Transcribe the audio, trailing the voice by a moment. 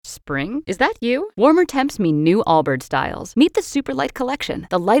Spring? Is that you? Warmer temps mean new Allbirds styles. Meet the Superlight Collection,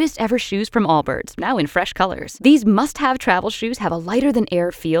 the lightest ever shoes from Allbirds, now in fresh colors. These must-have travel shoes have a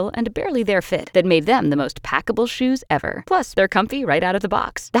lighter-than-air feel and a barely-there fit that made them the most packable shoes ever. Plus, they're comfy right out of the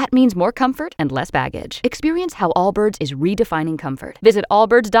box. That means more comfort and less baggage. Experience how Allbirds is redefining comfort. Visit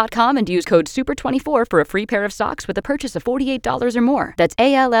allbirds.com and use code SUPER24 for a free pair of socks with a purchase of $48 or more. That's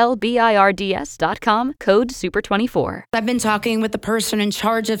ALLBIRDS.com, code SUPER24. I've been talking with the person in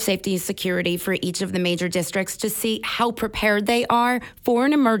charge of safety and security for each of the major districts to see how prepared they are for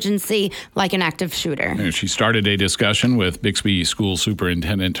an emergency like an active shooter. She started a discussion with Bixby School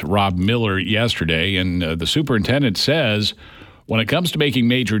Superintendent Rob Miller yesterday, and the superintendent says when it comes to making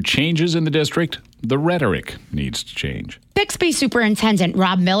major changes in the district, the rhetoric needs to change. Bixby Superintendent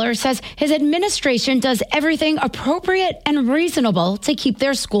Rob Miller says his administration does everything appropriate and reasonable to keep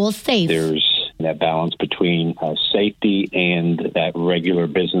their schools safe. There's that balance between safety and that regular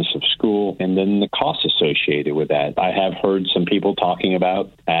business of school, and then the costs associated with that. I have heard some people talking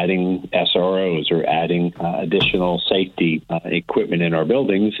about adding SROs or adding additional safety equipment in our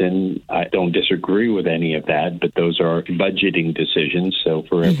buildings, and I don't disagree with any of that, but those are budgeting decisions. So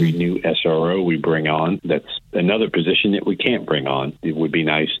for every new SRO we bring on, that's another position that we can't bring on. It would be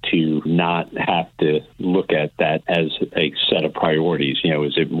nice to not have to look at that as a set of priorities. You know,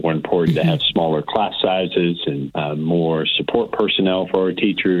 is it more important to have smaller class sizes and more support personnel for our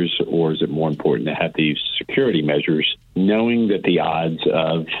teachers, or is it more important to have these security measures, knowing that the odds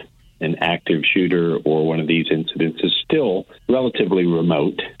of an active shooter or one of these incidents is still relatively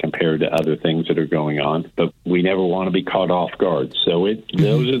remote compared to other things that are going on, but we never want to be caught off guard. So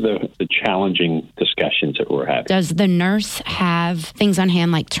those are the challenging discussions that we're having. Does the nurse have things on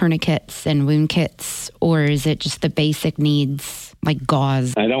hand like tourniquets and wound kits, or is it just the basic needs like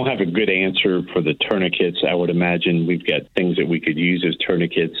gauze? I don't have a good answer for the tourniquets. I would imagine we've got things that we could use as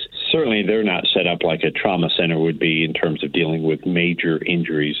tourniquets. Certainly they're not set up like a trauma center would be in terms of dealing with major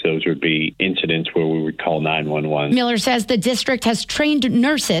injuries. Those would be incidents where we would call 911. Miller says the district has trained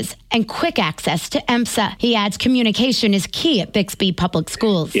nurses and quick access to EMSA. He adds communication is key at Bixby Public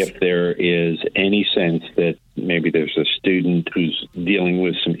Schools. If there is any sense that maybe there's a student who's dealing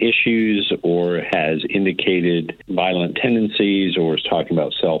with some issues or has indicated violent tendencies or is talking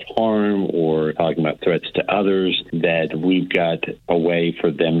about self-harm or talking about threats to others, that we've got a way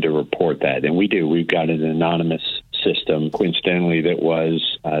for them to report that. And we do. We've got an anonymous system, coincidentally, that was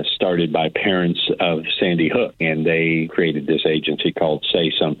started by parents of Sandy Hook, and they created this agency called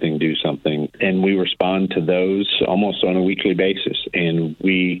Say Something, Do Something, and we respond to those almost on a weekly basis. And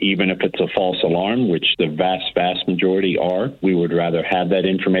we, even if it's a false alarm, which the vast majority are, we would rather have that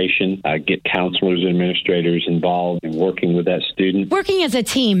information, get counselors and administrators involved in working with that student. Working as a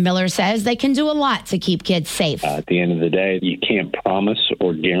team, Miller says they can do a lot to keep kids safe. At the end of the day, you can't promise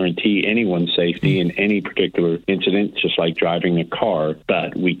or guarantee anyone's safety in any particular incident, just like driving a car,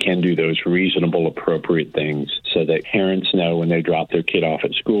 but we can do those reasonable, appropriate things so that parents know when they drop their kid off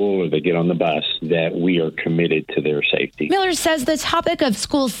at school or they get on the bus that we are committed to their safety. Miller says the topic of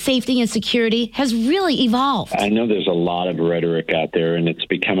school safety and security has really evolved. I know there's a lot of rhetoric out there, and it's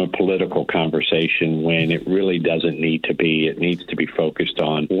become a political conversation when it really doesn't need to be. It needs to be focused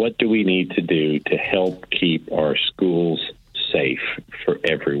on what do we need to do to help keep our schools safe for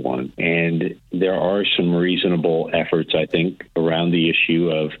everyone. And there are some reasonable efforts, I think, around the issue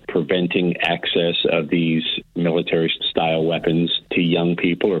of preventing access of these military-style weapons to young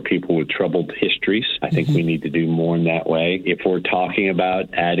people or people with troubled histories. I think we need to do more in that way. If we're talking about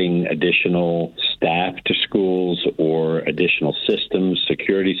adding additional staff to schools or additional systems,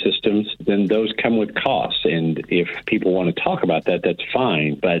 security systems, then those come with costs. And if people want to talk about that, that's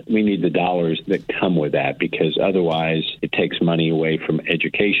fine. But we need the dollars that come with that, because otherwise it takes money away from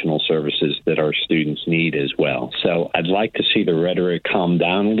educational services that our students need as well. So I'd like to see the rhetoric calm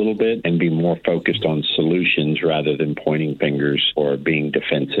down a little bit and be more focused on solutions rather than pointing fingers or being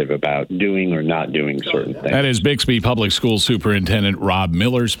defensive about doing or not doing certain things. That is Bixby Public School Superintendent Rob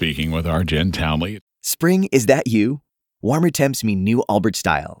Miller speaking with our Jen Townley. Spring, is that you? Warmer temps mean new Allbirds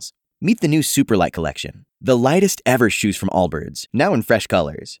styles. Meet the new Superlight Collection, the lightest ever shoes from Allbirds, now in fresh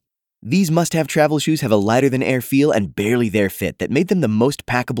colors. These must-have travel shoes have a lighter-than-air feel and barely-there fit that made them the most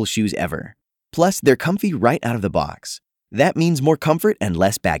packable shoes ever. Plus, they're comfy right out of the box. That means more comfort and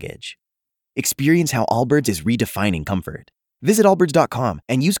less baggage. Experience how Allbirds is redefining comfort. Visit allbirds.com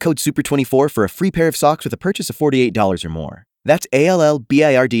and use code SUPER24 for a free pair of socks with a purchase of $48 or more. That's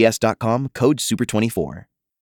ALLBIRDS.com, code SUPER24.